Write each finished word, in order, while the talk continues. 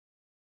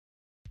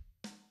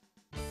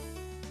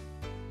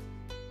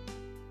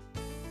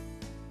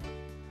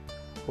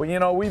Well, you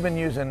know, we've been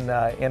using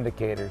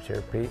indicators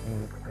here, Pete,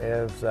 and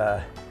as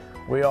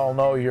we all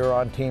know, you're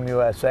on Team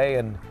USA,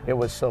 and it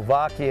was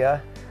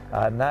Slovakia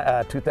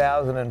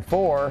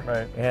 2004,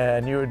 right.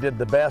 And you did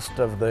the best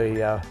of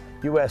the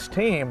US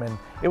team, and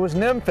it was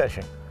nymph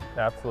fishing.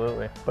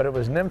 Absolutely. But it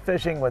was nymph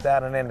fishing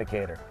without an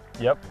indicator.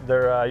 Yep,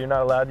 you're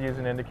not allowed to use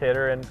an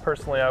indicator, and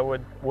personally I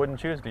wouldn't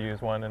choose to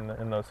use one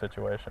in those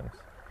situations.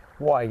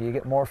 Why? You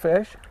get more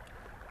fish?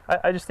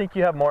 I just think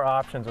you have more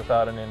options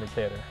without an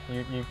indicator.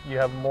 You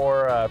have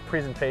more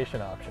presentation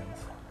options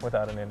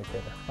without an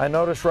indicator. I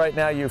notice right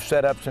now you've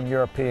set up some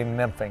European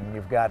nymphing.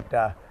 You've got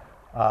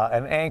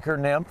an anchor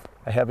nymph,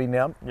 a heavy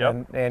nymph,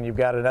 yep. and you've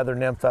got another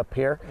nymph up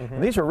here. Mm-hmm.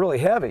 And these are really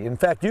heavy. In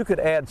fact, you could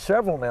add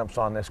several nymphs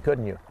on this,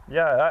 couldn't you?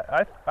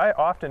 Yeah, I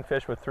often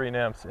fish with 3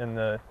 nymphs in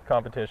the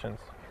competitions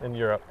in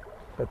Europe.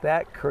 But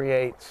that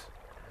creates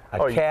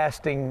a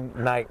casting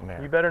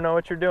nightmare. You better know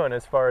what you're doing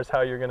as far as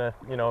how you're gonna,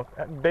 you know,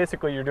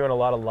 basically you're doing a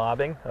lot of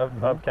lobbing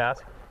of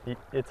casts.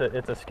 It's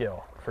a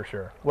skill for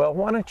sure. Well,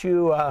 why don't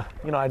you,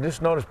 you know, I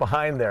just noticed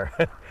behind there,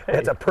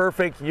 that's a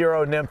perfect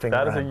Euro nymphing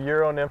run. That is a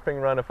Euro nymphing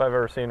run if I've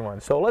ever seen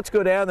one. So let's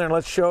go down there and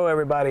let's show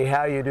everybody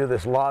how you do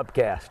this lob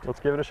cast.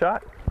 Let's give it a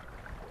shot.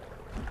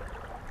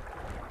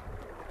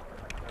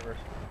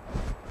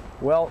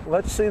 Well,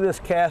 let's see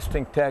this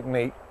casting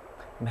technique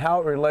and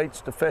how it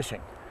relates to fishing.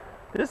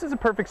 This is a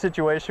perfect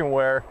situation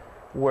where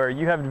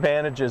you have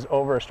advantages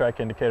over a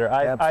strike indicator,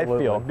 I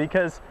feel,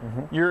 because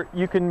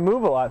you can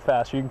move a lot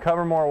faster, you can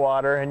cover more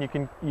water, and you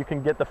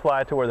can get the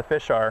fly to where the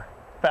fish are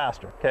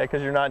faster, okay?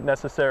 Because you're not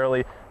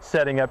necessarily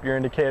setting up your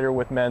indicator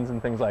with mends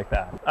and things like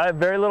that. I have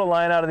very little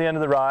line out of the end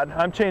of the rod.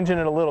 I'm changing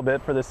it a little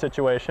bit for this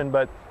situation,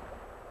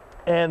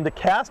 and the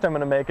cast I'm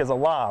going to make is a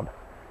lob,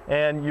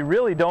 and you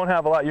really don't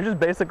have a lot. You're just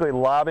basically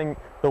lobbing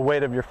the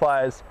weight of your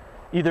flies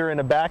either in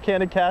a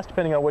backhanded cast,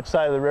 depending on which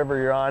side of the river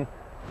you're on,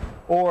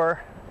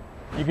 or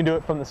you can do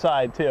it from the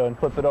side too and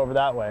flip it over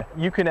that way.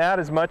 You can add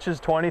as much as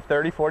 20,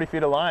 30, 40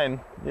 feet of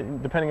line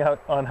depending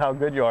on how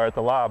good you are at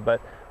the lob,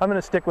 but I'm going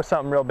to stick with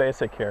something real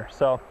basic here.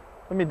 So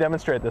let me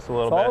demonstrate this a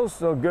little bit. It's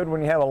also good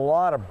when you have a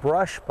lot of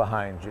brush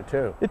behind you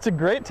too. It's a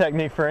great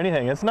technique for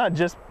anything. It's not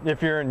just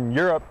if you're in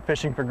Europe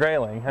fishing for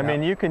grayling. I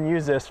mean, you can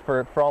use this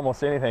for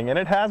almost anything, and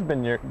it has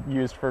been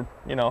used for,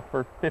 you know,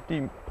 for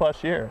 50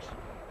 plus years.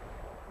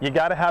 You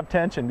got to have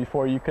tension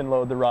before you can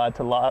load the rod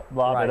to lob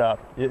it up.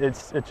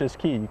 It's just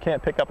key. You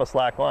can't pick up a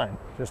slack line.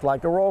 Just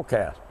like a roll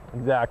cast.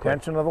 Exactly.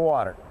 Tension of the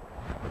water.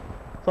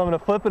 So I'm going to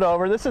flip it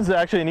over. This is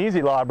actually an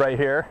easy lob right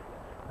here.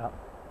 Yep.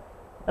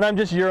 And I'm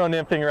just Euro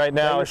nymphing right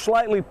now. So you're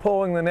slightly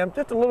pulling the nymph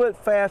just a little bit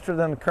faster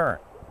than the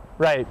current.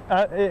 Right.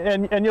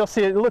 And you'll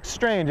see it looks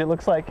strange. It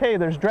looks like, hey,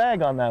 there's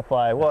drag on that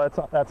fly. Well,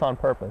 that's on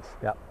purpose.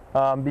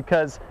 Yep.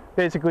 Because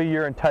basically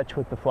you're in touch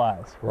with the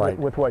flies,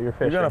 with what you're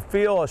fishing. You're going to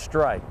feel a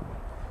strike.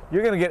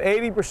 You're going to get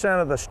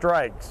 80% of the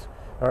strikes,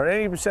 or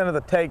 80% of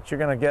the takes, you're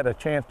going to get a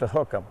chance to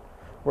hook them.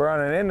 Where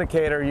on an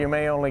indicator, you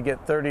may only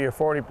get 30 or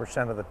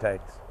 40% of the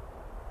takes.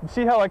 You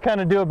see how I kind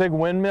of do a big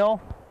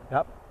windmill?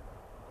 Yep.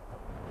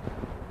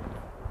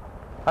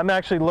 I'm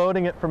actually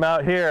loading it from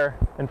out here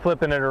and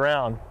flipping it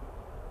around.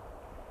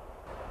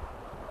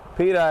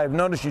 Pete, I've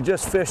noticed you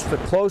just fished the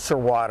closer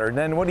water. And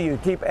then what do you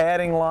keep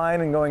adding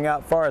line and going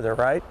out farther,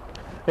 right?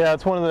 Yeah,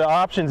 it's one of the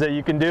options that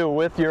you can do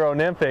with Euro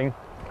nymphing.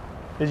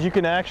 Is you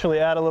can actually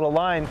add a little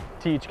line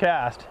to each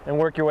cast and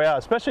work your way out,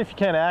 especially if you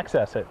can't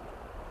access it.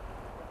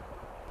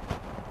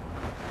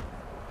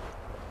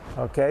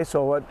 Okay,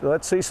 so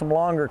let's see some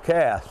longer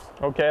casts.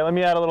 Okay, let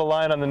me add a little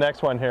line on the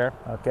next one here.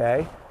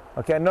 Okay.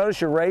 Okay,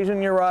 notice you're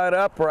raising your rod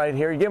up right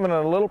here. You're giving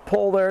it a little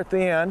pull there at the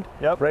end.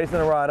 Yep. Raising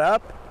the rod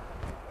up.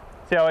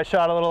 See how I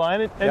shot a little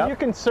line? And you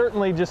can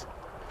certainly just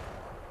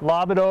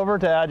lob it over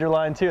to add your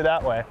line too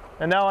that way.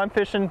 And now I'm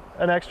fishing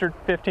an extra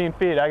 15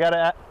 feet. I got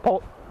to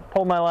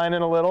pull my line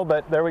in a little,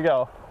 but there we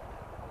go.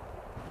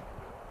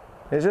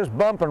 It's just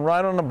bumping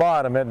right on the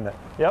bottom, isn't it?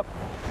 Yep.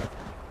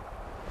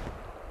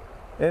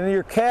 And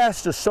your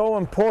cast is so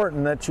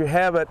important that you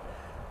have it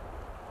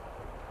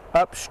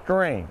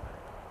upstream.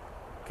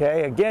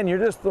 Okay, again, you're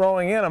just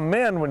throwing in a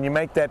mend when you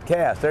make that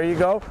cast. There you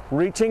go,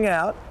 reaching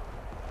out.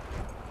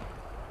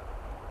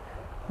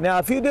 Now,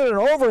 if you did an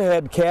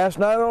overhead cast,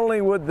 not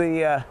only would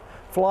the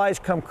flies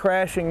come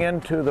crashing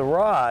into the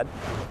rod,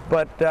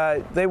 but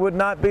they would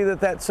not be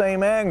at that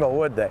same angle,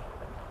 would they?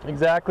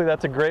 Exactly,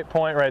 that's a great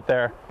point right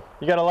there.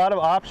 You got a lot of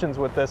options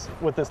with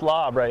this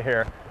lob right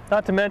here.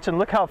 Not to mention,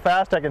 look how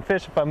fast I can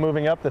fish if I'm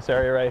moving up this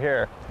area right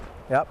here.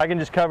 Yep. I can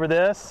just cover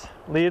this,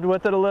 lead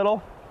with it a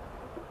little.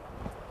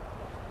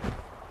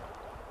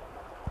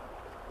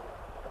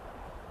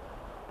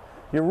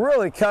 You're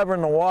really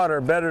covering the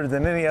water better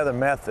than any other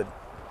method,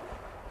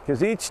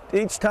 because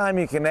each time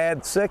you can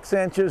add 6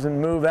 inches and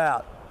move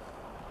out.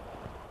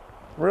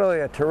 Really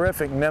a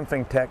terrific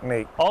nymphing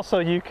technique. Also,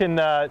 you can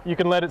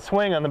let it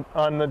swing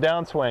on the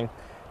downswing.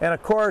 And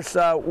of course,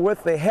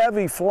 with the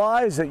heavy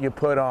flies that you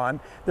put on,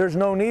 there's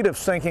no need of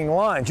sinking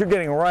lines. You're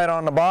getting right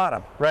on the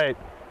bottom. Right,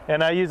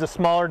 and I use a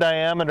smaller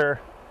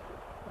diameter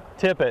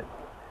tippet.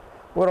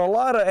 What a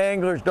lot of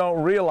anglers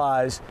don't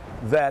realize,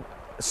 that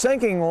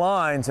sinking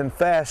lines in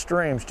fast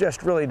streams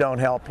just really don't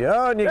help you.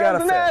 Oh, and you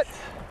got a fish.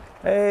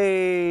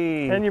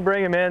 Hey. And you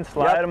bring them in,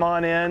 slide them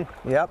on in.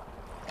 Yep.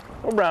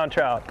 Little brown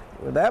trout.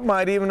 That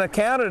might even have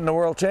counted in the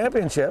World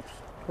Championships.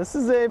 This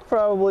is a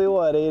probably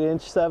what,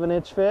 8-inch,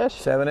 7-inch fish?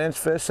 7-inch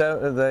fish.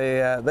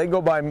 They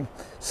go by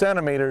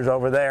centimeters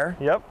over there.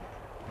 Yep.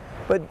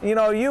 But you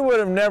know, you would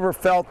have never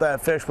felt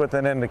that fish with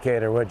an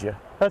indicator, would you?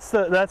 That's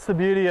the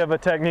beauty of a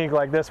technique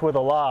like this with a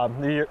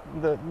lob. The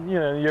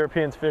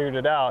Europeans figured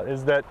it out,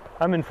 is that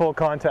I'm in full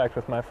contact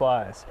with my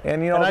flies.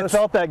 And you know, I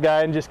felt that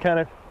guy and just kind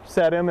of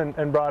set him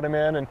and brought him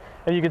in, and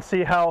you can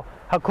see how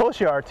close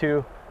you are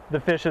to the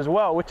fish as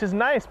well, which is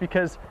nice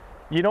because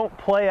you don't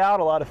play out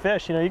a lot of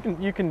fish. You know,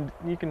 you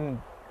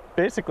can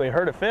basically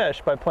hurt a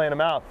fish by playing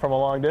them out from a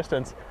long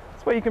distance.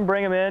 That's why you can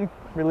bring them in,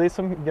 release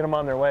them, get them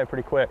on their way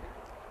pretty quick.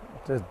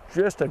 It's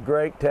just a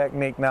great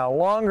technique. Now,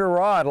 longer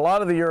rod, a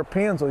lot of the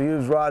Europeans will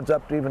use rods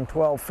up to even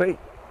 12 feet.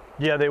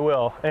 Yeah, they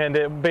will.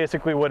 And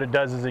basically what it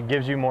does is it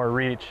gives you more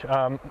reach.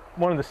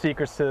 One of the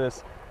secrets to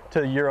this,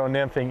 to Euro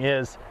nymphing,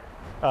 is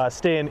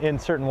staying in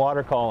certain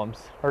water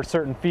columns, or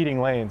certain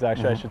feeding lanes,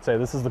 actually, I should say.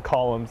 This is the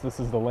columns, this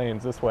is the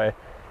lanes this way.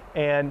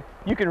 And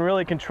you can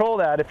really control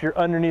that if you're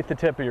underneath the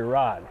tip of your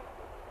rod.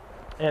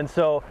 And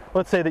so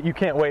let's say that you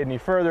can't wade any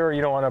further, or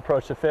you don't want to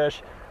approach the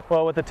fish.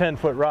 Well, with a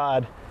 10-foot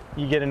rod,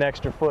 you get an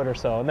extra foot or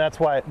so, and that's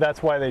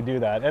why they do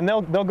that. And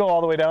they'll go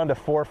all the way down to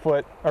 4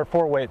 foot, or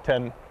 4 weight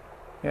 10.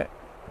 Yeah.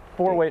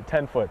 4 weight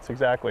 10 foots,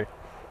 exactly.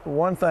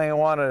 One thing I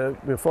want to,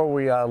 before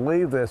we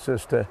leave this,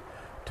 is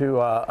to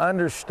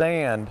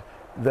understand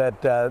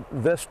that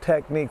this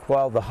technique,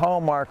 while the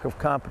hallmark of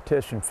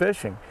competition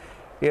fishing,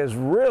 is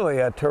really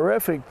a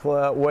terrific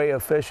way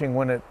of fishing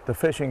when the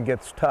fishing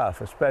gets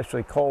tough,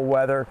 especially cold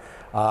weather,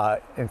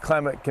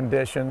 inclement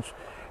conditions.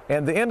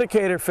 And the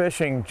indicator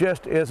fishing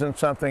just isn't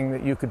something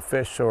that you could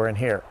fish shore in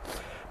here.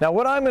 Now,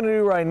 what I'm going to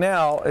do right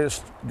now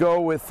is go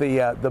with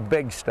the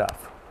big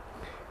stuff.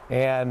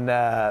 And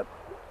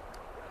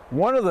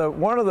one of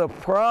the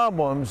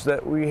problems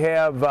that we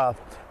have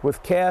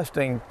with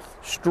casting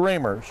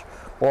streamers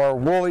or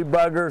woolly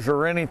buggers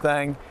or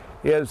anything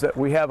is that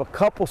we have a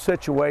couple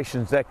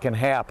situations that can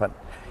happen.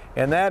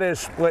 And that is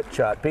split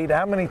shot. Pete,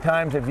 how many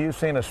times have you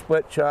seen a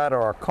split shot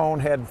or a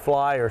conehead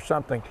fly or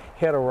something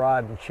hit a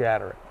rod and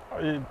shatter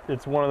it?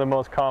 It's one of the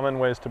most common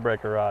ways to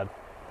break a rod.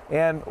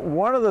 And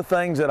one of the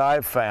things that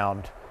I've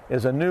found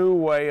is a new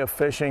way of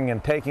fishing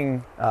and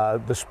taking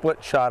the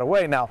split shot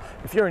away. Now,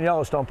 if you're in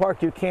Yellowstone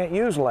Park, you can't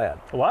use lead.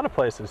 A lot of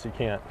places you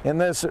can't. And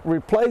this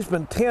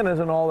replacement tin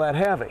isn't all that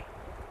heavy.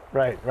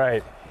 Right.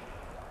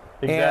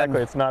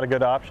 Exactly, it's not a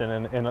good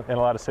option in a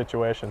lot of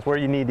situations where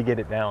you need to get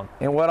it down.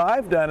 And what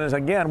I've done is,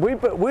 again,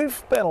 we've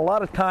spent a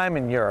lot of time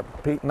in Europe,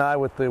 Pete and I,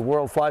 with the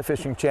World Fly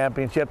Fishing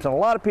Championships, and a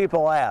lot of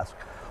people ask,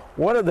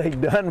 what have they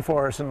done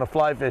for us in the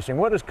fly fishing?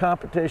 What has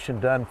competition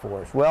done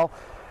for us? Well,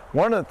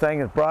 one of the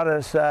things that brought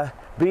us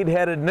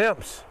bead-headed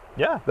nymphs.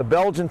 Yeah. The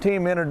Belgian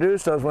team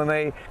introduced us when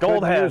they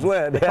gold heads.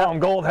 Lead. They call them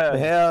gold heads.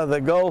 Yeah,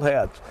 the gold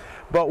heads.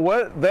 But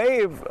what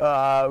they've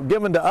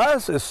given to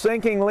us is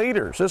sinking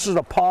leaders. This is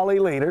a poly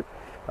leader.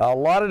 A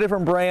lot of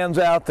different brands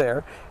out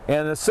there.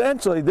 And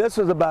essentially, this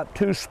is about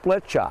 2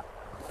 split shot.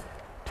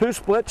 2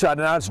 split shot.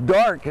 Now, it's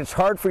dark. It's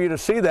hard for you to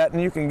see that,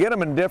 and you can get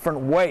them in different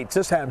weights.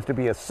 This happens to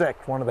be a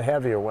 6, one of the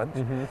heavier ones.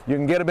 You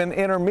can get them in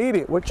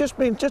intermediate, which just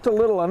means just a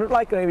little under,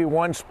 like maybe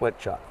 1 split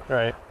shot.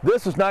 Right.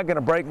 This is not going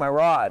to break my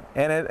rod,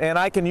 and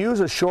I can use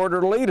a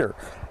shorter leader.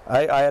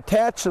 I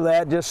attach to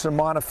that just some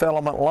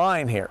monofilament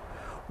line here.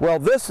 Well,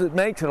 this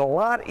makes it a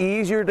lot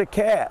easier to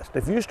cast.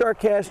 If you start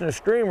casting a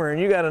streamer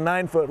and you got a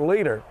 9-foot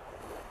leader,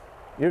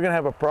 you're going to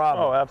have a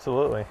problem. Oh,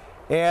 absolutely.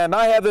 And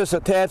I have this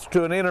attached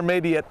to an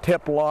intermediate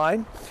tip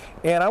line,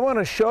 and I want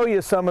to show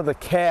you some of the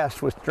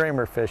casts with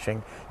streamer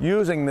fishing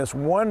using this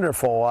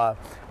wonderful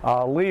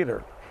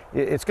leader.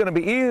 It's going to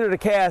be easier to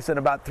cast than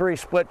about 3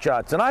 split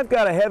shots. And I've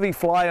got a heavy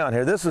fly on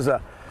here. This is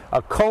a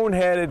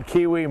cone-headed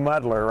Kiwi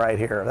muddler right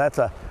here. That's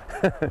a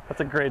that's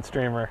a great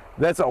streamer.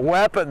 That's a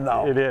weapon,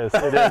 though. It is.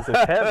 It's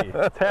heavy.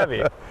 It's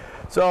heavy.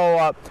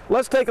 So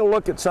let's take a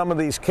look at some of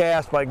these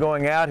casts by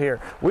going out here.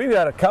 We've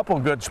got a couple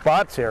good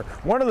spots here.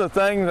 One of the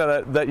things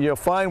that you'll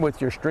find with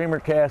your streamer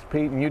cast,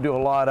 Pete, and you do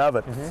a lot of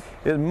it,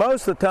 is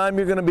most of the time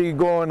you're going to be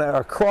going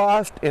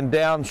across and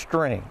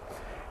downstream.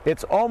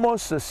 It's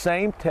almost the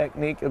same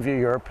technique of your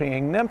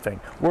European nymphing.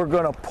 We're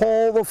going to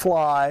pull the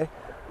fly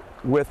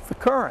with the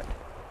current.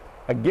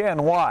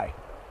 Again, why?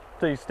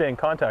 So you stay in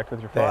contact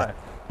with your fly.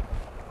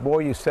 Boy,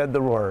 you said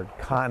the word,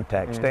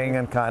 contact, staying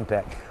in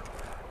contact.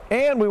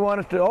 And we want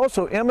it to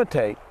also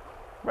imitate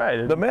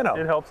the minnow.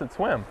 It helps it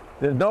swim.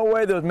 There's no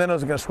way those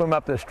minnows are going to swim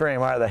up this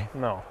stream, are they?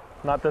 No,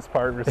 not this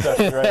part,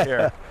 especially right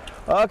here.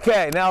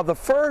 Okay, now the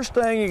first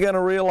thing you're going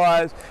to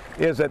realize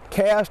is that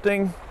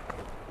casting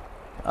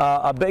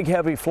a big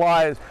heavy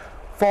fly,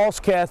 false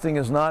casting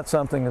is not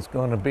something that's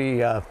going to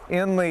be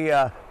in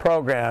the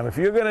program. If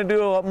you're going to do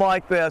something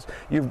like this,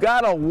 you've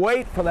got to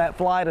wait for that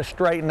fly to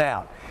straighten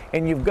out.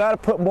 And you've got to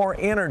put more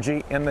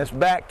energy in this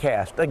back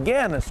cast.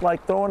 Again, it's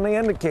like throwing the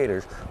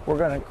indicators. We're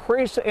going to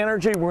increase the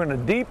energy, we're going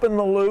to deepen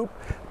the loop,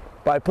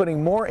 by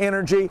putting more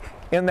energy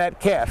in that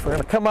cast. We're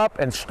going to come up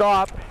and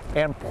stop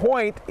and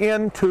point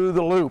into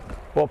the loop.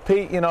 Well,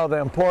 Pete, you know, the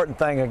important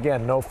thing,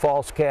 again, no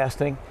false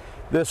casting.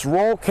 This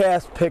roll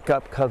cast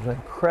pickup comes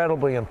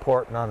incredibly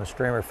important on the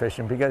streamer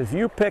fishing, because if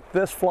you pick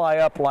this fly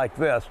up like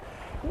this,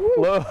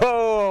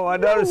 whoa, I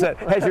noticed that.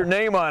 Has your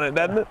name on it,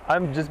 doesn't it?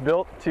 I'm just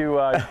built to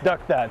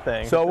duck that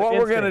thing. So what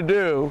we're going to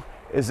do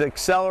is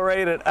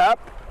accelerate it up,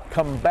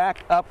 come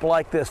back up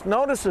like this.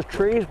 Notice the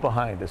trees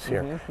behind us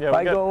here. Yeah, if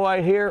I go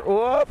right here,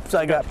 whoops,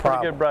 I got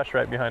pretty good brush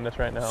right behind us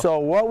right now. So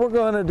what we're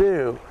going to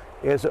do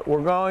is that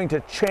we're going to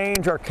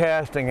change our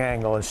casting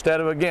angle.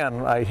 Instead of, again,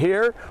 right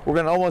here, we're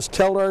going to almost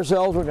tilt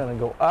ourselves. We're going to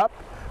go up.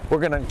 We're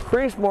going to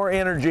increase more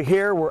energy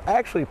here. We're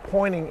actually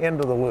pointing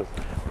into the loop.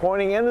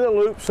 Pointing into the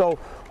loop, so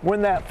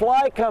when that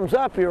fly comes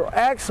up, you're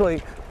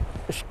actually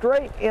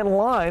straight in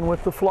line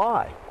with the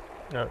fly.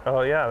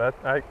 Oh yeah,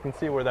 I can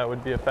see where that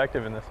would be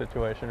effective in this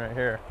situation right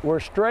here.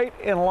 We're straight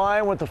in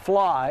line with the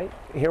fly.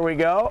 Here we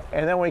go.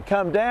 And then we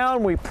come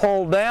down, we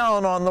pull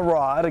down on the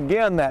rod.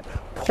 Again, that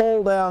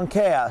pull down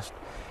cast.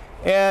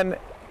 And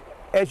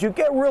as you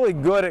get really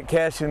good at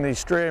casting these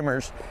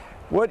streamers,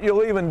 what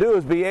you'll even do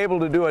is be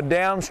able to do a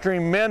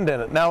downstream mend in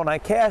it. Now when I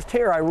cast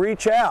here, I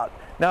reach out.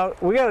 Now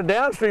we got a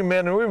downstream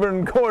mend and we've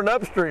been going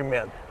upstream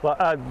mend. Well,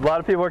 a lot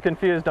of people are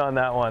confused on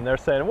that one. They're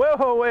saying,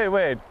 whoa,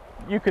 wait.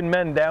 You can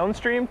mend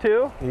downstream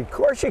too? Of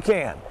course you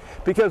can.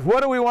 Because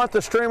what do we want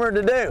the streamer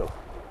to do?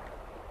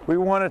 We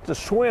want it to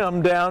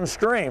swim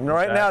downstream.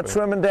 Right now it's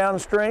swimming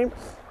downstream,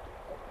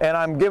 and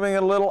I'm giving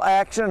it a little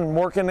action and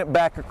working it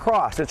back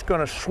across. It's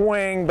going to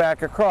swing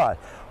back across.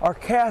 Our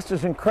cast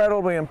is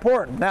incredibly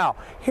important. Now,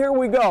 here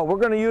we go. We're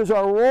going to use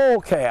our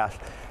roll cast.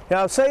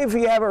 Now, say if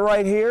you have it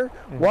right here,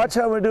 watch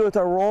how we do with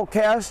our roll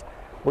cast.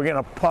 We're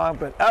going to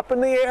pump it up in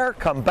the air,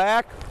 come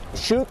back,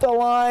 shoot the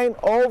line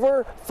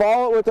over,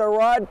 follow it with our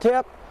rod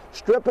tip,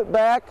 strip it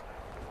back,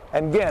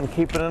 and again,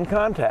 keep it in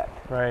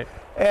contact. Right.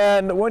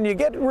 And when you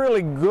get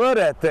really good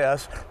at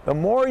this, the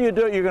more you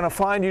do it, you're going to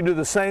find you do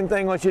the same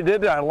thing what you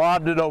did. I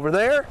lobbed it over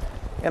there,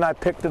 and I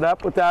picked it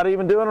up without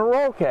even doing a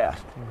roll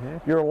cast.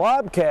 Your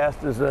lob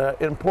cast is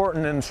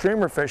important in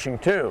streamer fishing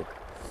too.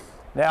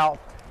 Now,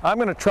 I'm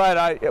going to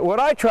try it. What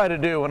I try to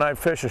do when I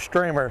fish a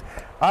streamer,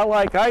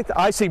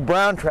 I see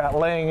brown trout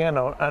laying in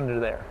under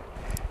there.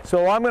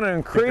 So I'm going to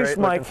increase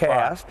my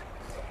cast.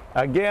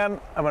 Again,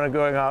 I'm going to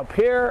go up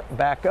here,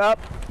 back up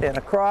and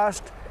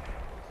across,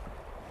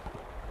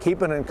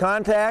 keep it in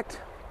contact.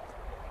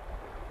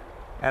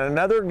 And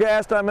another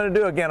cast I'm going to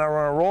do, again, I'm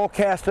going to roll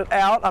cast it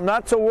out. I'm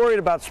not so worried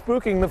about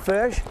spooking the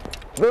fish.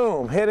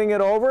 Boom, hitting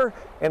it over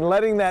and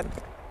letting that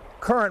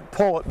current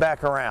pull it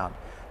back around.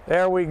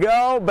 There we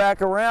go,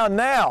 back around.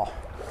 Now,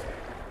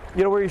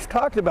 you know, we've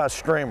talked about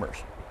streamers,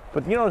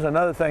 but you know there's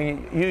another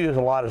thing you use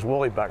a lot is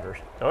woolly buggers.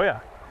 Oh yeah.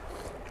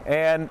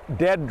 And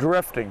dead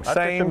drifting,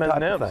 same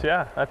type of thing.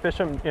 Yeah, I fish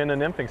them in a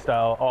nymphing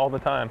style all the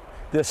time.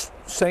 This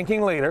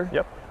sinking leader,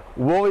 yep,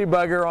 woolly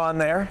bugger on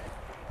there,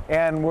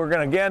 and we're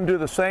going to again do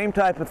the same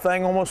type of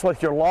thing, almost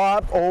like your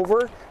lob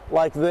over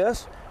like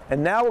this,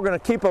 and now we're going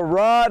to keep a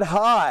rod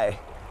high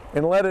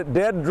and let it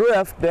dead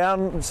drift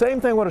down, same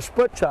thing what a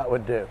split shot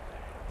would do.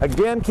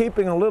 Again,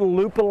 keeping a little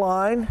loop of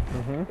line,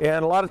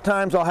 and a lot of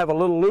times I'll have a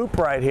little loop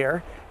right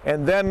here,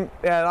 and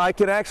I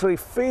can actually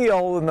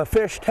feel when the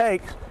fish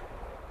takes,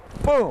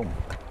 boom.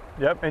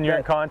 Yep, and you're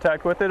in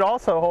contact with it.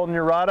 Also, holding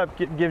your rod up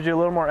gives you a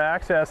little more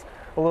access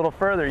a little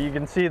further. You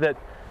can see that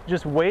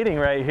just waiting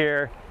right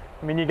here,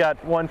 I mean, you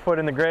got 1 foot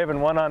in the grave and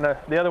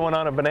the other one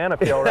on a banana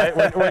peel, right?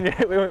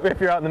 If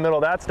you're out in the middle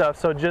of that stuff.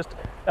 So just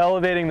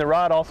elevating the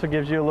rod also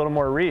gives you a little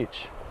more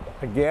reach.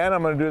 Again,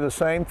 I'm going to do the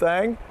same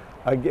thing.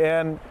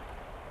 Again,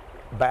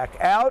 back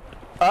out,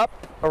 up,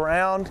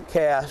 around,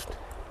 cast,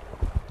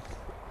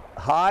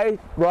 high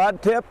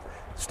rod tip.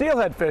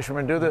 Steelhead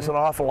fishermen do this an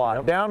awful lot.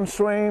 Yep.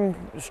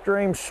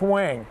 Downstream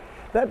swing.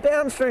 That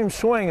downstream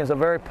swing is a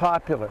very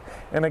popular.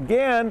 And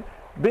again,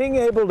 being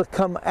able to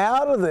come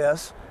out of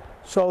this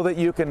so that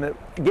you can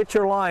get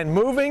your line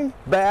moving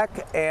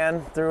back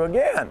and through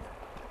again.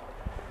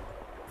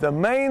 The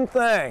main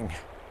thing,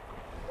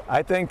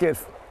 I think,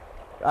 if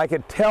I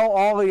could tell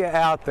all of you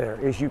out there,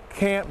 is you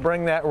can't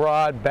bring that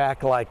rod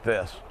back like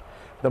this.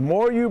 The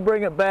more you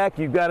bring it back,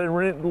 you've got to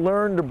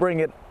learn to bring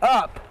it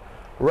up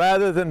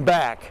rather than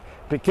back,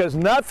 because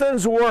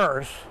nothing's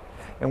worse,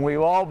 and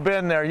we've all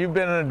been there, you've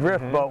been in a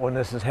drift boat when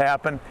this has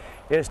happened,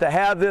 is to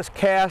have this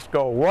cast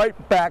go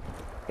right back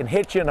and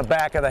hit you in the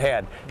back of the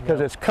head, because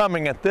it's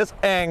coming at this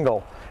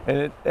angle,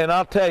 and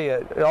I'll tell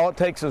you, all it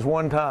takes is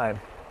one time.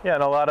 Yeah,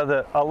 and a lot of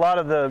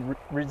the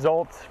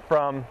results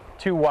from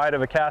too wide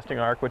of a casting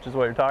arc, which is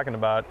what you're talking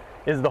about,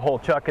 is the whole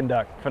chuck and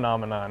duck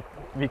phenomenon,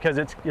 because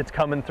it's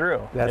coming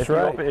through. That's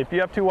right. If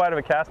you have too wide of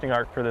a casting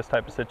arc for this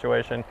type of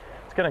situation,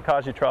 it's going to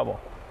cause you trouble.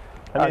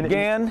 I mean,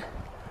 again,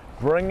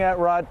 bring that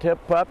rod tip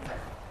up,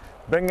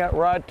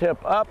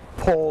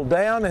 pull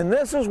down, and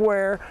this is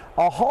where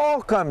a haul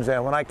comes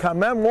in. When I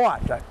come in,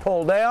 watch, I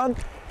pull down,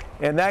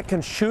 and that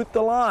can shoot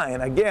the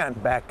line. Again,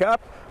 back up,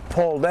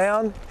 pull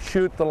down,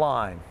 shoot the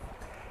line.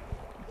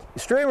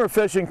 streamer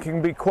fishing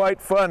can be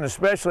quite fun,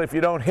 especially if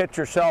you don't hit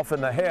yourself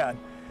in the head.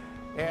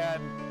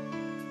 And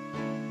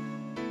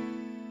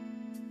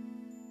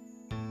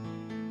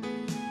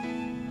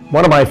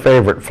one of my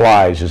favorite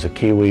flies is a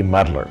Kiwi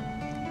muddler.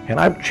 And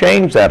I've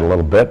changed that a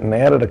little bit and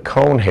added a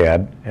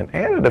conehead and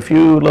added a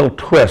few little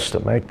twists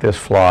that make this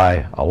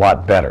fly a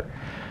lot better.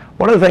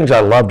 One of the things I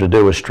love to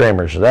do with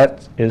streamers,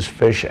 that is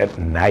fish at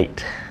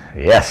night.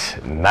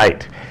 Yes,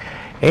 night.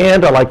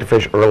 And I like to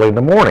fish early in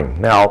the morning.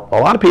 Now, a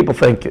lot of people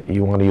think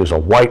you want to use a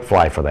white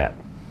fly for that.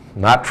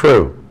 Not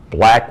true.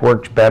 Black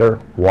works better.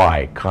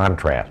 Why?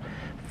 Contrast.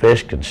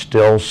 Fish can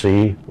still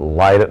see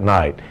light at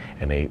night,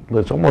 and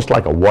it's almost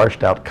like a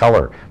washed out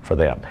color for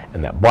them.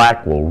 And that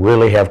black will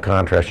really have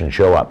contrast and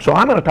show up. So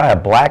I'm going to tie a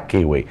black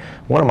kiwi,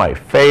 one of my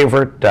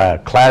favorite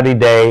cloudy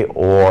day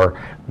or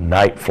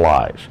night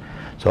flies.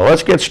 So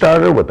let's get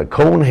started with the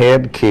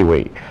conehead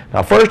kiwi.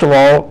 Now, first of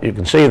all, you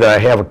can see that I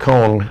have a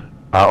cone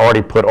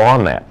already put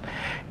on that.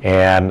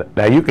 And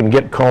now you can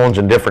get cones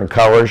in different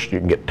colors. You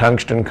can get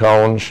tungsten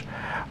cones.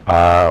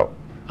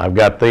 I've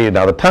got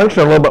now the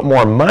tungsten are a little bit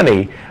more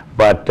money,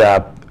 but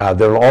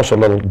they're also a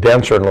little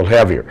denser and a little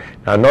heavier.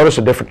 Now notice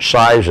the different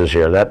sizes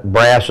here. That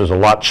brass is a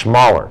lot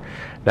smaller.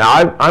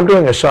 Now I'm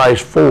doing a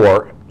size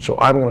 4, so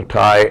I'm going to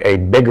tie a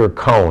bigger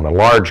cone, a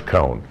large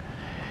cone.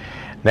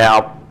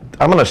 Now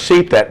I'm going to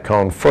seat that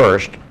cone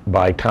first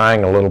by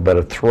tying a little bit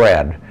of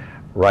thread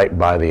right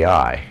by the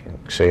eye.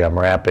 See, I'm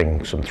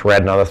wrapping some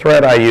thread. Now the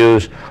thread I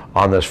use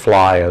on this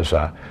fly is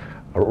a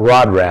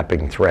rod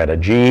wrapping thread, a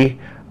G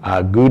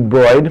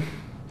Gudbroid.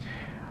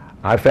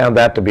 I found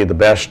that to be the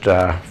best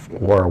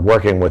for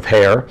working with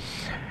hair,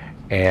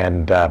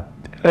 and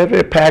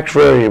it packs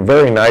very,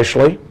 very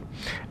nicely.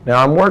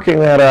 Now I'm working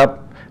that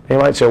up. You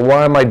might say,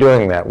 why am I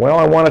doing that? Well,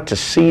 I want it to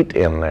seat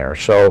in there,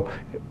 so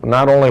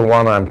not only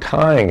when I'm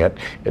tying it,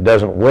 it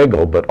doesn't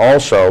wiggle, but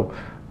also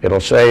it'll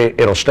stay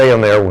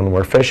in there when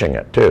we're fishing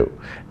it too.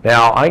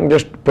 Now I can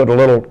just put a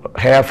little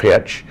half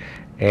hitch,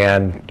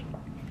 and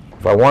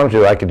if I wanted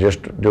to, I could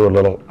just do a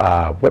little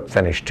whip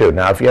finish too.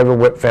 Now if you have a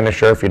whip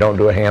finisher, if you don't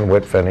do a hand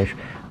whip finish,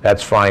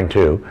 that's fine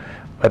too.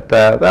 But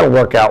that'll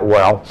work out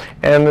well.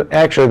 And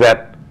actually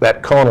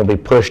that cone will be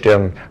pushed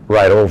in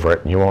right over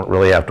it, and you won't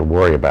really have to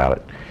worry about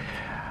it.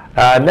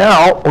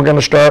 Now we're going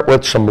to start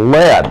with some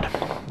lead.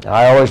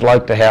 I always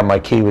like to have my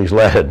kiwis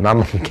leaded, and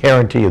I'm going to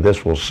guarantee you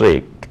this will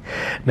seep.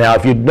 Now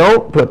if you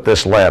don't put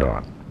this lead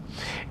on,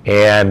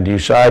 and you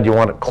decide you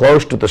want it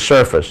close to the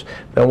surface,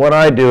 then what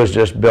I do is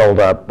just build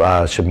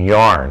up some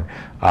yarn,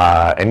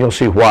 and you'll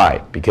see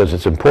why, because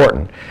it's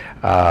important.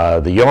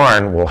 The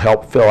yarn will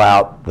help fill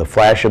out the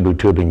Flashabou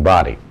tubing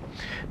body.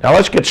 Now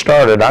let's get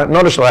started.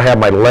 Notice that I have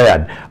my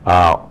lead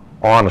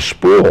on a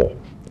spool,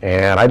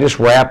 and I just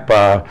wrap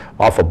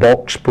off a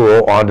bulk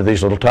spool onto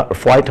these little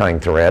fly tying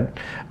thread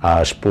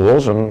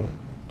spools, and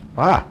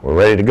we're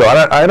ready to go.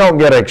 I don't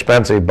get an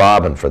expensive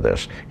bobbin for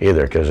this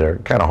either, because they're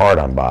kind of hard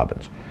on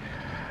bobbins.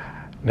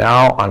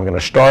 Now I'm going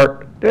to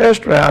start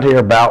just around here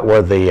about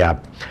where the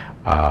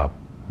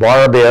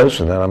barb is,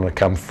 and then I'm going to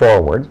come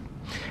forward.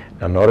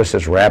 Now notice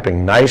it's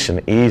wrapping nice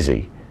and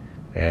easy,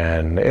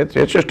 and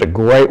it's just a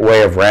great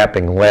way of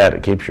wrapping lead.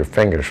 It keeps your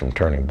fingers from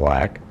turning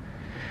black.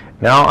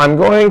 Now I'm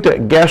going to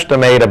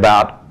guesstimate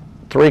about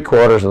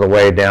 3/4 of the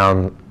way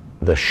down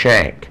the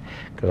shank,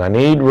 because I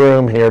need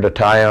room here to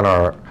tie on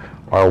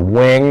our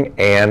wing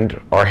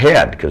and our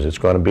head, because it's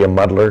going to be a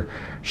muddler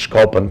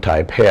sculpin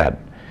type head.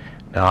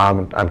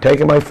 Now I'm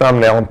taking my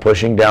thumbnail and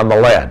pushing down the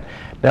lead.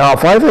 Now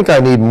if I think I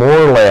need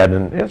more lead,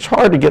 and it's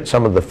hard to get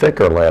some of the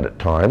thicker lead at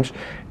times,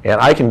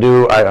 and I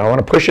want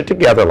to push it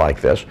together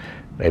like this,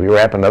 maybe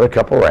wrap another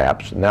couple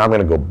wraps. Now I'm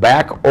going to go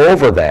back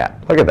over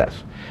that. Look at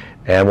this.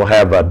 And we'll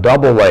have a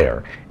double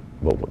layer.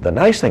 But the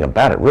nice thing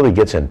about it really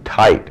gets in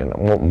tight and it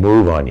won't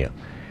move on you.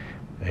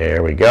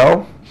 There we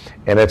go.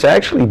 And it's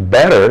actually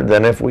better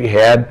than if we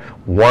had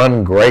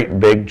one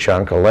great big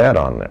chunk of lead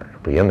on there.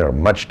 It'll be in there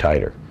much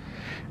tighter.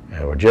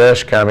 And we're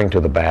just coming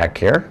to the back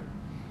here.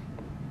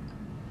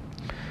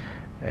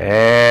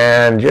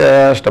 And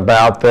just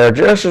about there,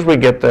 just as we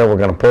get there, we're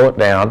going to pull it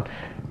down.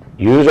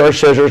 Use our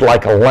scissors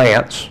like a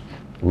lance.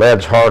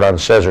 Lead's hard on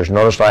scissors.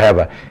 Notice I have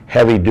a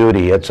heavy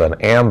duty, it's an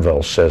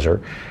anvil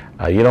scissor.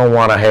 You don't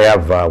want to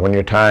have, when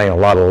you're tying a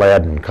lot of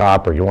lead and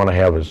copper, you want to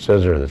have a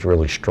scissor that's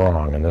really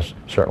strong, and this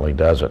certainly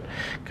does it,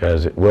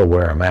 because it will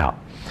wear them out.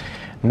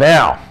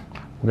 Now,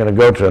 we're going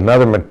to go to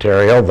another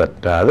material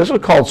that, this is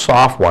called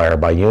soft wire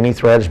by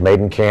Unithreads, made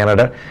in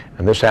Canada,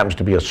 and this happens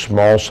to be a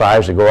small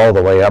size. They go all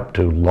the way up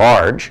to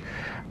large.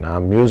 Now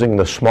I'm using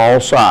the small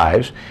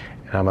size,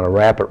 and I'm going to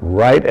wrap it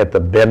right at the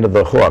bend of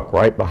the hook,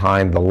 right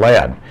behind the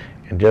lead,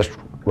 and just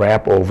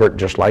wrap over it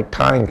just like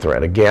tying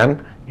thread.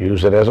 Again,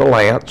 use it as a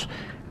lance.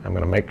 I'm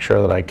going to make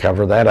sure that I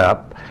cover that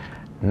up.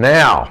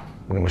 Now,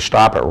 we're going to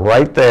stop it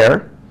right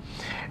there,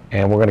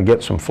 and we're going to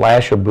get some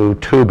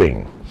Flashabou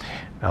tubing.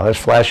 Now this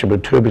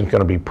Flashabou tubing is going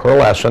to be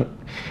pearlescent,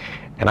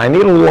 and I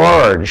need a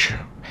large.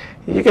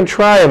 You can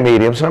try a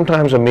medium.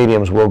 Sometimes the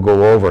mediums will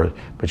go over,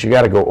 but you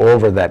got to go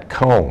over that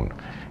cone,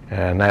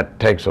 and that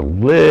takes a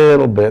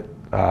little bit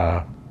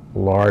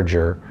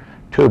larger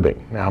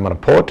tubing. Now I'm going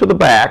to pull it to the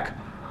back,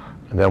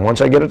 and then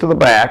once I get it to the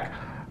back,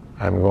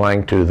 I'm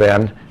going to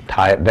then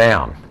tie it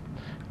down.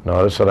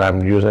 Notice that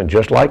I'm using it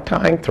just like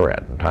tying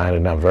thread. I'm tying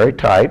it down very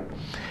tight.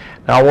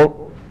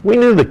 Now, we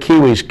knew the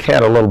Kiwis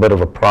had a little bit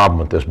of a problem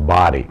with this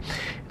body.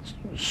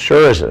 It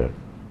sure is a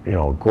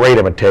great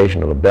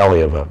imitation of the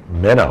belly of a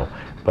minnow,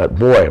 but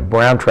boy, a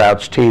brown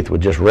trout's teeth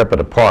would just rip it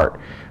apart.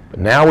 But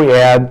now we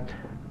add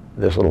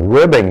this little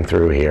ribbing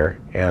through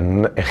here,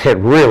 and it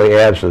really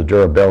adds to the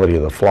durability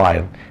of the fly.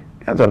 It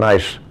adds a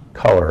nice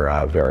color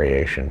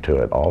variation to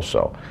it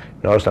also.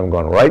 Notice I'm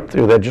going right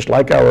through there just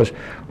like I was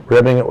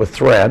ribbing it with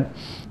thread,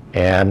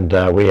 and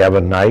we have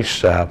a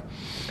nice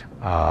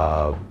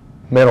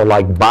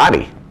minnow-like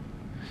body.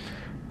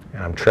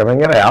 And I'm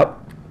trimming it out.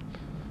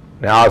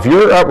 Now if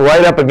you're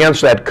right up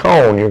against that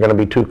cone, you're going to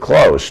be too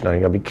close. Now you're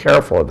going to be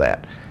careful of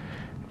that.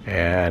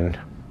 And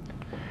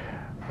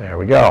there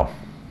we go.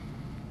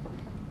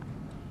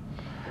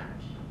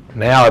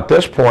 Now at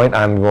this point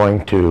I'm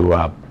going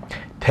to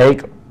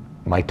take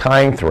my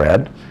tying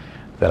thread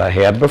that I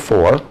had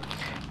before,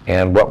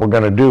 and what we're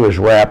going to do is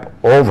wrap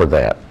over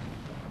that.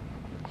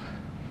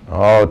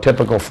 Oh,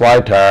 typical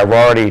fly tie. I've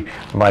already,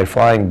 my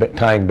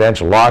tying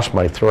bench, lost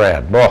my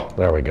thread. Oh,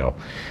 there we go.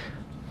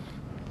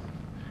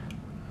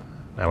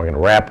 Now we're going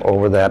to wrap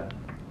over that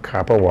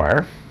copper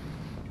wire.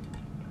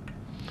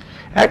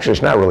 Actually,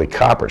 it's not really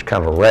copper, it's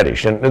kind of a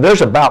reddish. And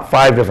there's about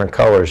 5 different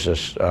colors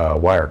this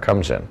wire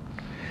comes in.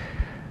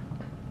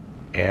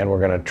 And we're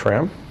going to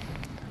trim.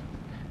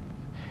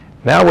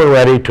 Now we're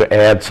ready to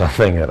add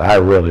something that I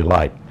really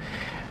like.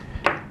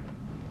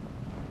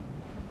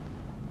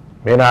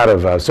 May not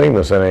have seen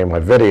this in any of my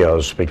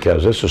videos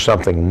because this is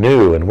something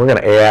new, and we're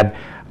going to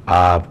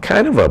add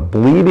kind of a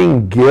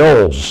bleeding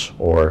gills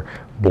or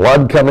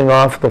blood coming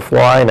off the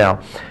fly. Now,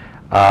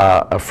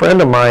 a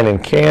friend of mine in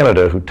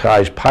Canada who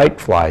ties pike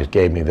flies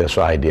gave me this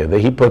idea that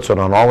he puts it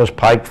on all his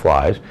pike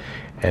flies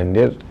and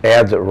it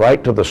adds it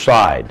right to the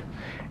side.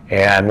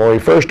 And when we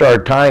first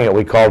started tying it,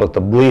 we called it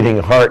the bleeding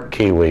heart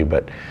kiwi,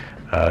 but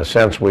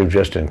since we've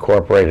just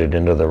incorporated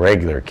into the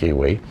regular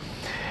kiwi,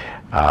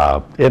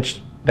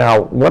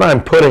 now what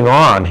I'm putting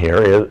on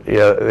here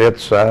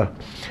it's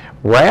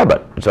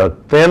rabbit. It's a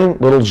thin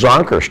little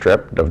zonker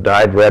strip of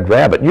dyed red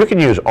rabbit. You can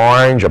use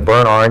orange or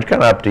burnt orange,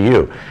 kind of up to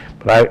you,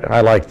 but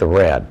I like the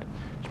red,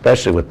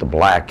 especially with the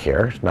black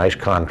here. It's nice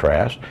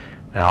contrast.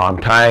 Now I'm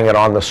tying it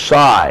on the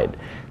side,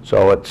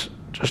 so it's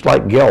just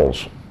like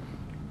gills.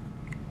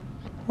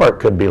 Or it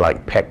could be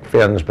like pec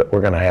fins, but we're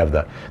going to have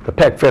the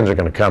pec fins are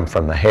going to come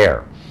from the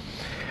hair.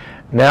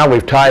 Now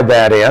we've tied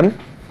that in,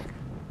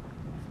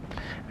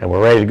 and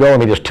we're ready to go. Let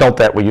me just tilt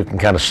that where you can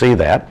kind of see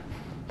that.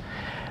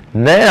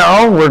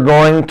 Now we're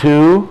going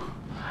to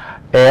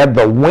add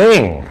the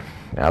wing.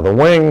 Now the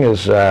wing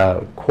is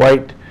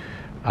quite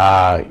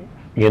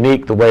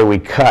unique the way we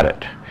cut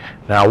it.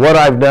 Now what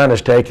I've done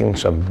is taken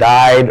some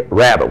dyed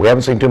rabbit. We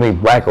haven't seen too many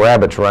black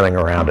rabbits running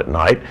around at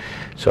night,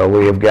 so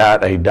we've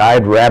got a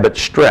dyed rabbit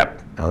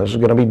strip. Now this is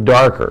going to be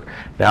darker.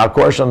 Now of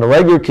course on the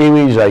regular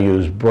kiwis I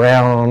use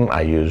brown,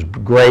 I use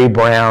gray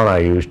brown, I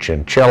use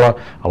chinchilla,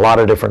 a lot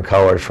of different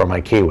colors for my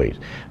kiwis.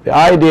 The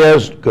idea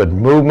is good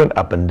movement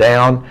up and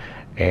down,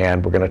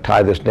 and we're going to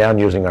tie this down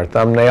using our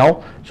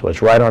thumbnail so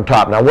it's right on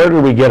top. Now where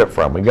did we get it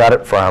from? We got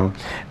it from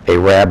a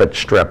rabbit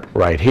strip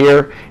right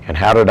here. And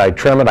how did I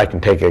trim it? I can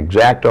take an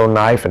X-Acto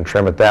knife and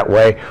trim it that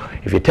way.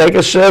 If you take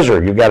a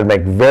scissor, you've got to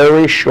make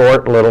very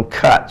short little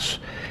cuts.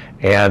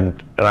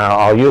 And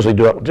I'll usually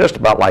do it just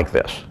about like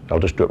this. I'll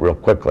just do it real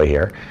quickly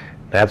here.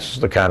 That's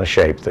the kind of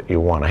shape that you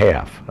want to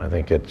have. I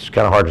think it's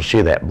kind of hard to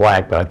see that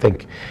black, but I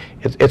think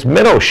it's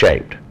minnow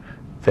shaped.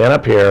 Thin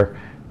up here,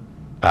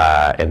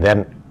 and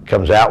then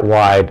comes out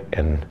wide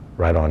and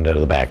right on to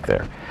the back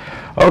there.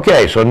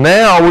 Okay, so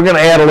now we're going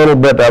to add a little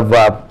bit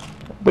of,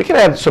 we can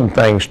add some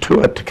things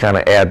to it to kind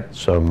of add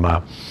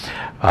some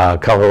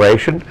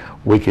coloration.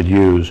 We could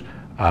use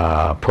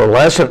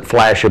pearlescent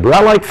flashabou.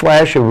 I like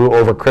flashabou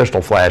over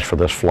crystal flash for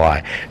this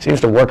fly. It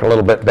seems to work a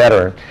little bit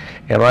better.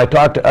 And when I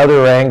talk to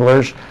other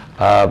anglers,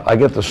 I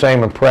get the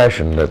same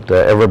impression that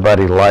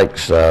everybody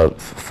likes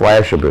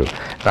flashabou.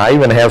 Now I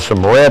even have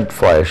some red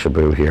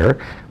flashabou here.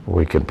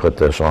 We can put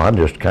this on,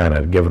 just kind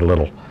of give it a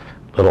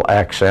little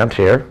accent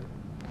here.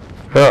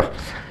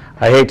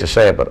 I hate to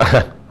say it, but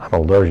I'm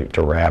allergic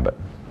to rabbit.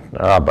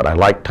 But I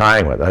like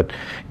tying with it.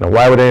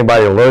 Why would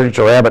anybody allergic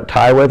to rabbit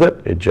tie with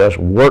it? It just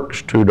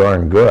works too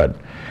darn good.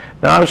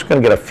 Now I'm just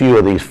going to get a few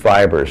of these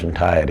fibers and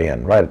tie it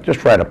in,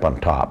 just right up on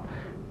top.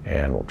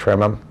 And we'll trim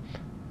them.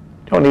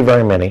 Don't need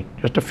very many,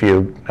 just a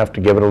few. Have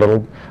to give it a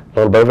little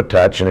bit of a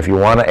touch. And if you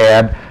want to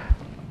add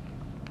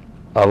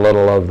a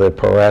little of the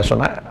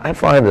pearlescent, I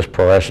find this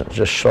pearlescent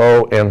just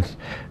so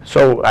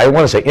I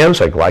want to say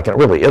insect-like, and it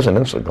really isn't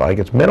insect-like,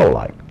 it's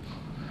minnow-like.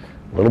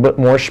 A little bit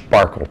more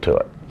sparkle to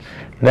it.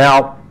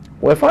 Now,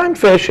 if I'm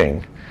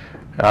fishing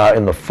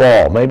in the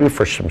fall, maybe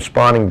for some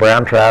spawning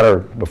brown trout or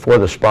before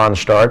the spawn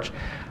starts,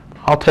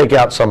 I'll take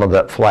out some of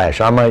that flash.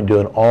 I might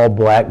do an all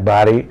black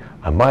body.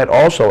 I might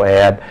also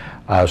add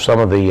some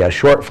of the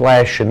short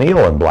flash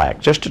chenille in black,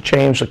 just to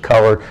change the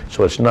color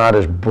so it's not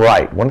as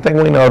bright. One thing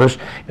we notice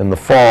in the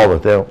fall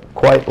that they don't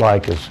quite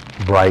like as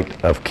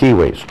bright of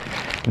kiwis.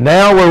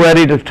 Now we're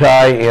ready to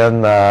tie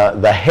in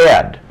the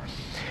head.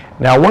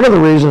 Now, one of the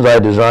reasons I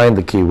designed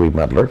the Kiwi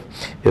muddler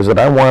is that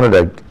I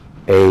wanted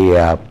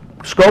a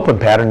sculpin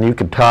pattern you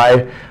could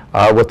tie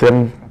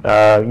within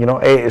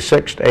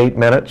 6 to 8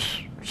 minutes.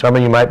 Some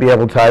of you might be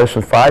able to tie this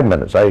in 5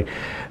 minutes. The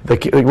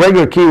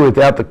regular Kiwi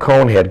without the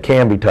cone head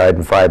can be tied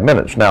in 5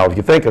 minutes. Now, if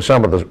you think of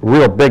some of the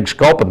real big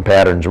sculpin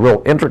patterns,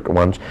 real intricate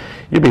ones,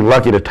 you'd be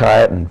lucky to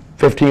tie it in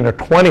 15 or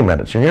 20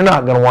 minutes, and you're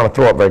not going to want to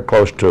throw it very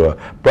close to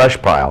a brush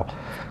pile.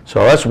 So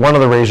that's one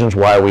of the reasons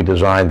why we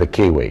designed the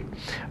Kiwi.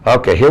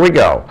 Okay, here we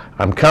go.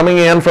 I'm coming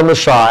in from the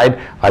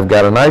side. I've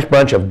got a nice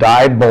bunch of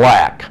dyed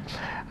black.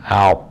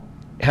 How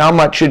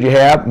much should you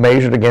have?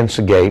 Measured against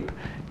the gape.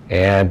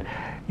 And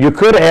you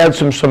could add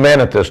some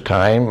cement at this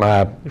time.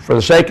 For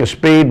the sake of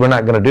speed, we're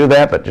not going to do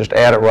that, but just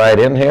add it right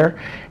in here.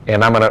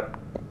 And I'm going to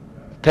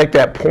take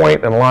that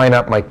point and line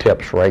up my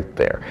tips right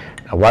there.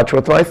 Now watch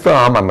with my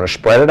thumb. I'm going to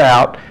spread it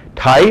out.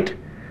 Tight,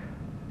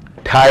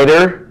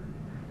 tighter,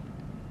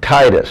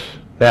 tightest.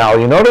 Now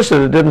you notice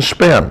that it didn't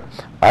spin.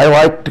 I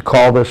like to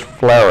call this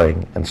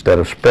flaring instead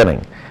of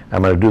spinning.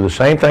 I'm going to do the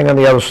same thing on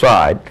the other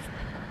side.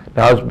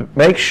 Now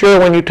make sure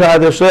when you tie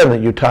this in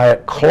that you tie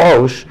it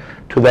close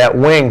to that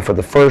wing for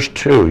the first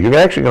 2. You're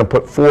actually going to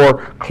put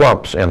 4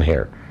 clumps in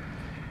here.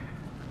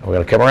 We're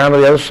going to come around to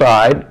the other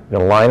side. We're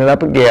going to line it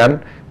up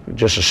again,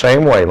 just the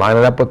same way. Line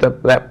it up with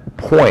that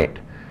point.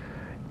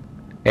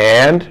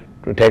 And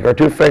we take our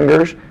 2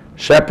 fingers,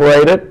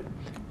 separate it,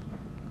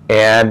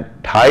 and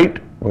tight.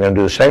 We're going to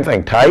do the same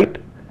thing. Tight,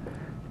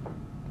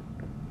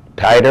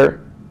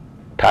 tighter,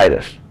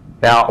 tightest.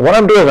 Now, what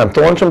I'm doing is I'm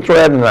throwing some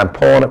thread and I'm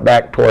pulling it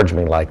back towards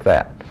me like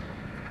that.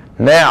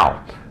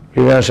 Now,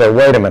 you're going to say,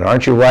 wait a minute,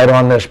 aren't you right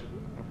on this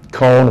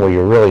cone? Well,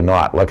 you're really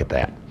not. Look at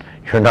that.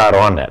 You're not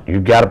on that.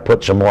 You've got to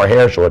put some more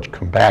hair so it's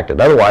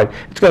compacted. Otherwise,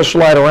 it's going to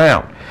slide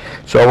around.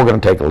 So we're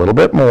going to take a little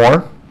bit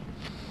more.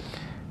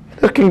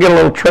 This can get a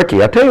little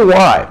tricky. I'll tell you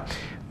why.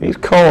 These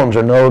cones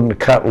are known to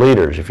cut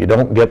leaders if you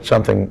don't get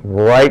something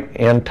right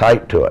in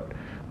tight to it.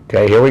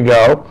 Okay, here we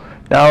go.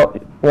 Now,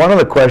 one of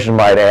the questions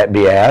might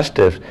be asked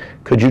is,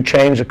 could you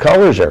change the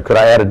colors there? Could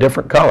I add a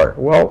different color?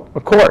 Well,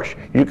 of course.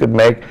 You could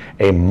make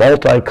a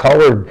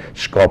multicolored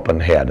sculpin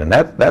head, and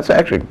that's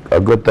actually a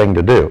good thing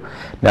to do.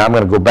 Now I'm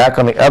going to go back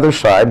on the other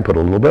side and put a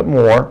little bit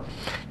more.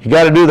 You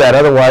got to do that,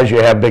 otherwise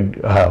you have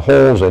big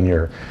holes in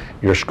your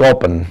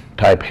sculpin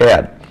type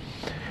head.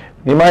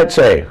 You might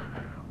say,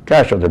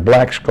 gosh, are there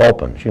black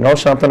sculpins? You know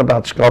something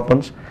about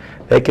sculpins?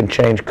 They can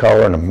change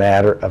color in a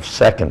matter of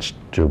seconds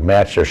to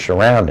match their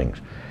surroundings.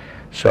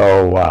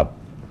 So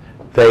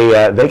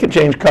they can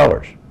change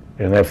colors.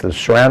 And if the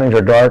surroundings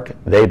are dark,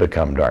 they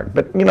become dark.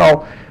 But, you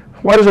know,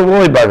 why does a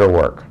woolly bugger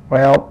work?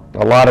 Well,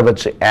 a lot of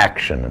it's the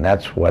action, and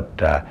that's what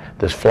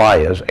this fly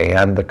is,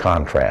 and the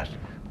contrast.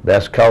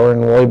 Best color in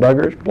woolly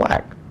buggers,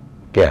 black.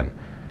 Again,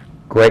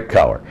 great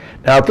color.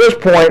 Now, at this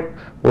point,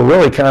 we're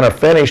really kind of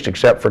finished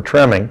except for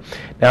trimming.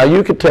 Now,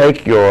 you could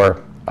take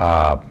your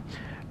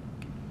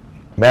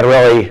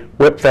Mattarelli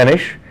whip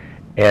finish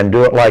and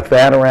do it like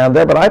that around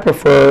there, but I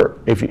prefer,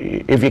 if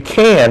you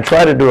can,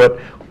 try to do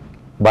it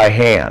by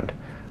hand.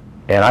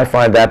 And I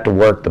find that to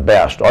work the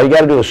best. All you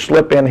got to do is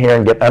slip in here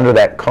and get under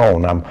that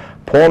cone. I'm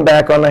pulling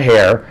back on the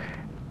hair,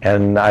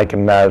 and I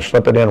can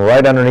slip it in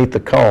right underneath the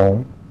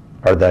cone,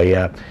 or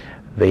the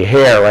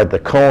hair, right? The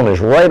cone is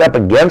right up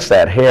against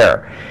that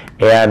hair.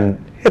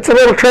 And it's a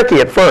little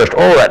tricky at first.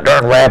 Oh, that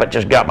darn rabbit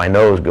just got my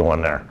nose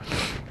going there.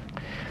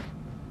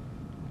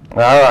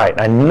 All right,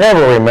 I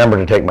never remember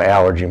to take my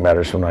allergy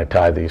medicine when I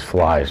tie these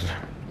flies.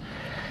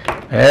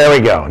 There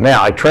we go.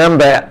 Now, I trimmed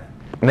that.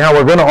 Now,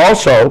 we're going to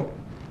also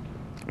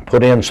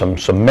put in some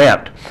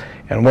cement.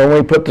 And when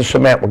we put the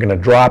cement, we're going to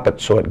drop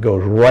it so it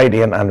goes right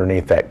in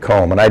underneath that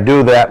comb. And I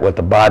do that with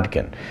the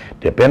bodkin.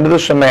 Dip into the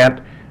cement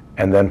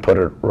and then put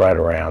it right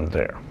around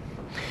there.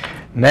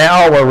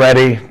 Now we're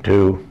ready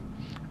to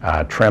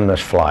trim this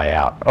fly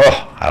out.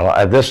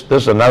 Oh, this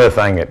is another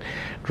thing that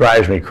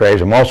drives me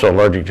crazy. I'm also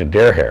allergic to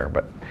deer hair,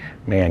 but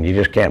man, you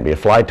just can't be a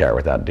fly tyer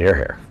without deer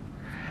hair.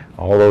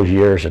 All those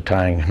years of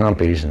tying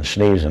humpies and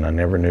sneezing, I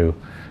never knew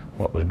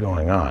what was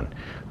going on.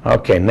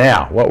 Okay,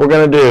 now what we're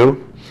going to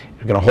do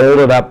is we're going to hold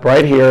it up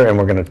right here, and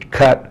we're going to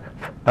cut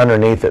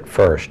underneath it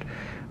first.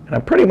 And I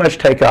pretty much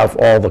take off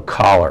all the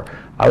collar.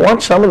 I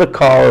want some of the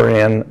collar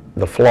in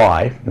the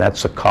fly, and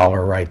that's the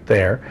collar right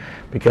there,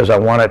 because I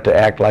want it to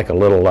act like a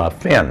little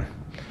fin,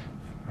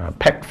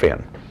 peck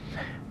fin.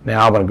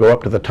 Now I'm going to go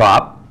up to the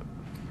top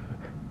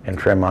and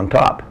trim on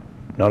top.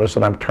 Notice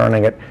that I'm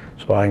turning it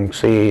so I can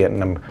see,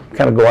 and I'm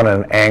kind of going at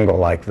an angle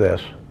like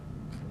this.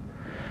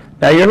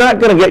 Now, you're not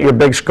going to get your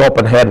big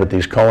sculpin head with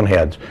these cone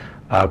heads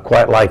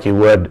quite like you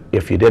would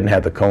if you didn't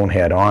have the cone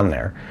head on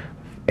there.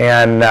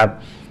 And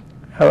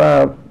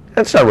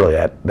it's not really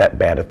that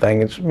bad a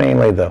thing. It's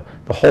mainly the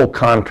whole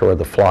contour of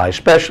the fly,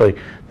 especially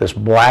this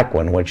black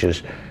one, which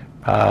is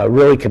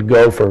really could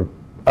go for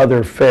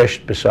other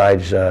fish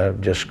besides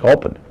just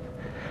sculpin.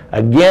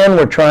 Again,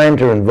 we're trying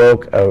to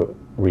invoke a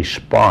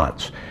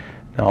response.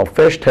 Now,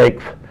 fish take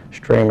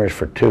streamers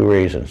for two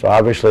reasons.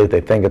 Obviously,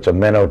 they think it's a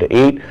minnow to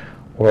eat,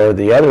 or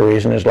the other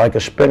reason is like a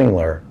spinning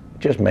lure.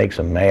 It just makes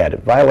them mad.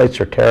 It violates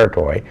their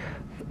territory,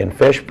 and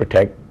fish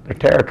protect their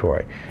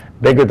territory.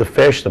 Bigger the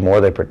fish, the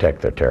more they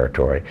protect their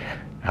territory.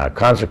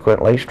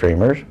 Consequently,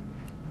 streamers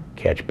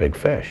catch big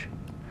fish.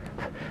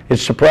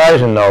 It's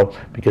surprising, though,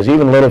 because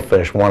even little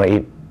fish want to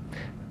eat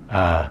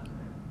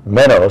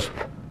minnows,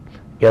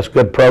 gets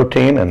good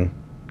protein,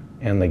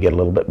 and they get a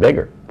little bit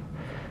bigger.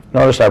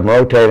 Notice I'm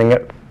rotating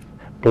it,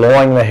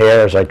 blowing the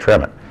hair as I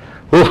trim it.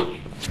 Whew,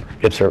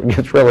 it's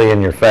really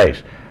in your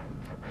face.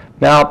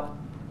 Now,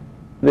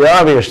 the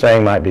obvious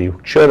thing might be,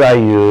 should I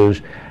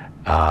use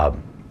a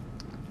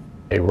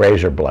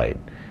razor blade?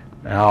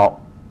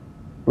 Now,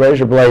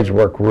 razor blades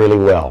work really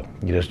well.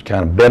 You just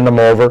kind of bend them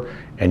over,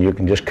 and you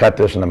can just cut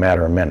this in a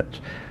matter of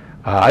minutes.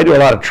 I do a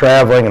lot of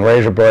traveling, and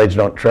razor blades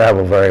don't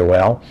travel very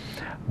well.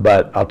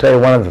 But I'll tell you,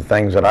 one of the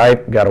things that I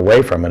got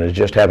away from it is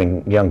just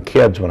having young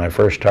kids when I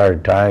first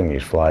started tying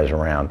these flies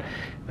around.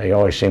 They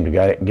always seem to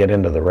get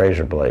into the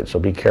razor blade, so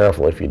be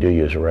careful if you do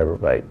use a rubber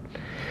blade.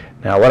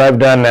 Now, what I've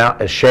done now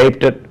is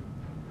shaped it,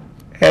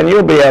 and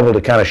you'll be able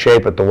to kind of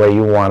shape it the way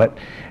you want it.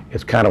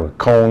 It's kind of a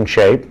cone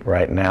shape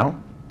right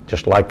now,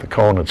 just like the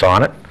cone that's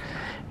on it.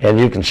 And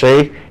you can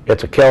see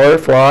it's a killer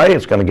fly.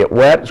 It's going to get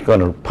wet, it's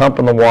going to pump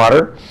in the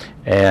water,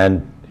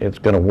 and it's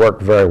going to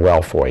work very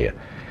well for you.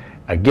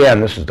 Again,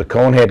 this is the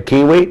conehead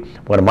kiwi.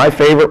 One of my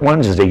favorite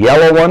ones is the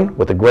yellow one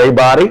with the gray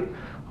body.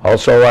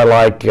 Also, I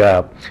like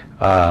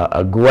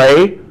a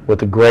gray with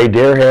the gray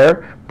deer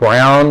hair,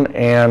 brown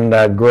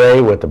and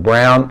gray with the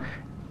brown,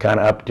 kind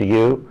of up to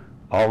you.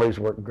 All these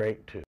work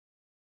great too.